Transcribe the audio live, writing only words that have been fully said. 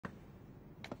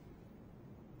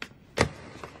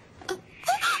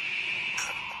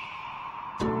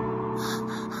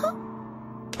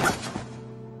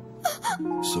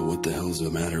So what the hell's the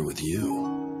matter with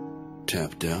you?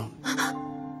 Tapped out?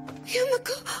 Yuma.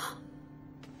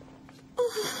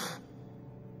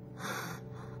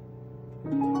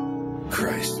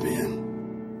 Christ,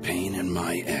 man. Pain in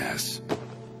my ass.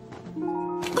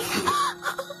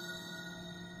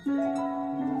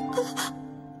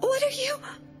 What are you?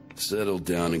 Settle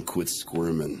down and quit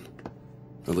squirming.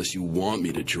 Unless you want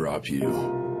me to drop you.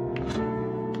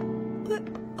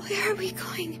 Where are we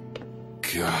going?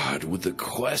 God, with the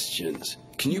questions.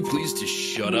 Can you please just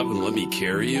shut up and let me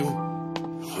carry you?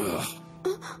 Ugh.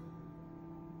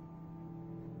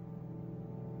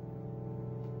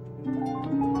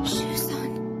 Shoes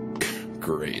on.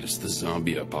 Great, it's the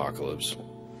zombie apocalypse.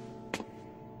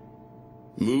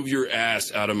 Move your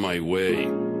ass out of my way.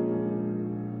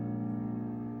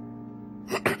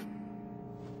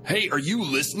 Hey, are you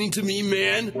listening to me,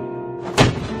 man?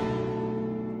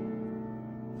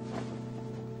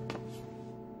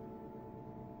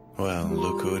 Well,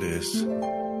 look who it is.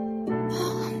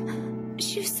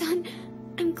 Shusan,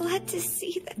 I'm glad to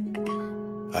see that.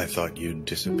 I thought you'd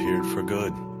disappeared for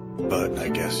good, but I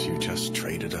guess you just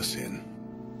traded us in.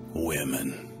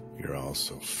 Women, you're all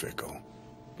so fickle.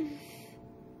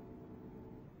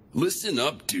 Listen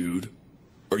up, dude.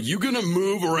 Are you gonna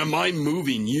move or am I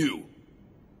moving you?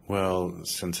 Well,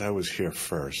 since I was here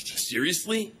first...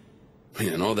 Seriously?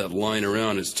 Man, all that lying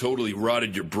around has totally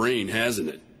rotted your brain, hasn't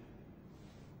it?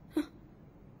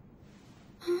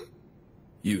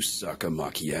 You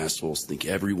Sakamaki assholes think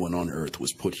everyone on Earth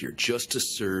was put here just to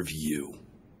serve you.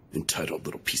 Entitled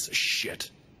little piece of shit.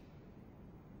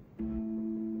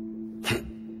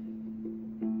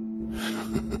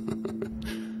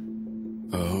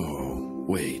 Oh,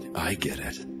 wait, I get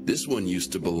it. This one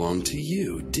used to belong to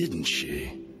you, didn't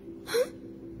she?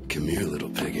 Come here, little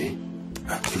piggy.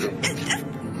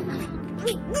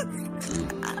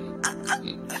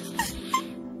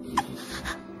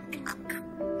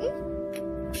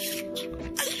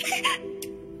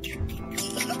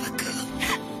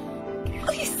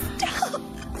 Please stop.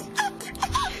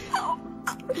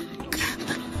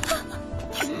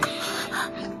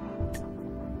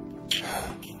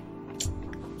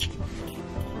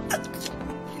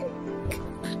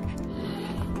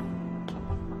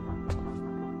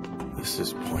 This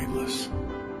is pointless.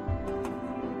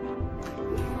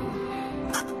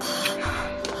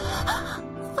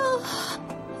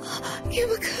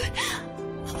 Yuma-kun,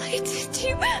 why did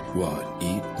you... What,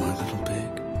 eat my little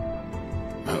pig?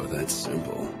 Oh, that's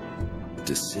simple.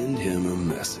 To send him a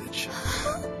message.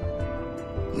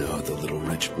 No, the little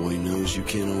rich boy knows you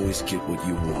can't always get what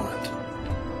you want.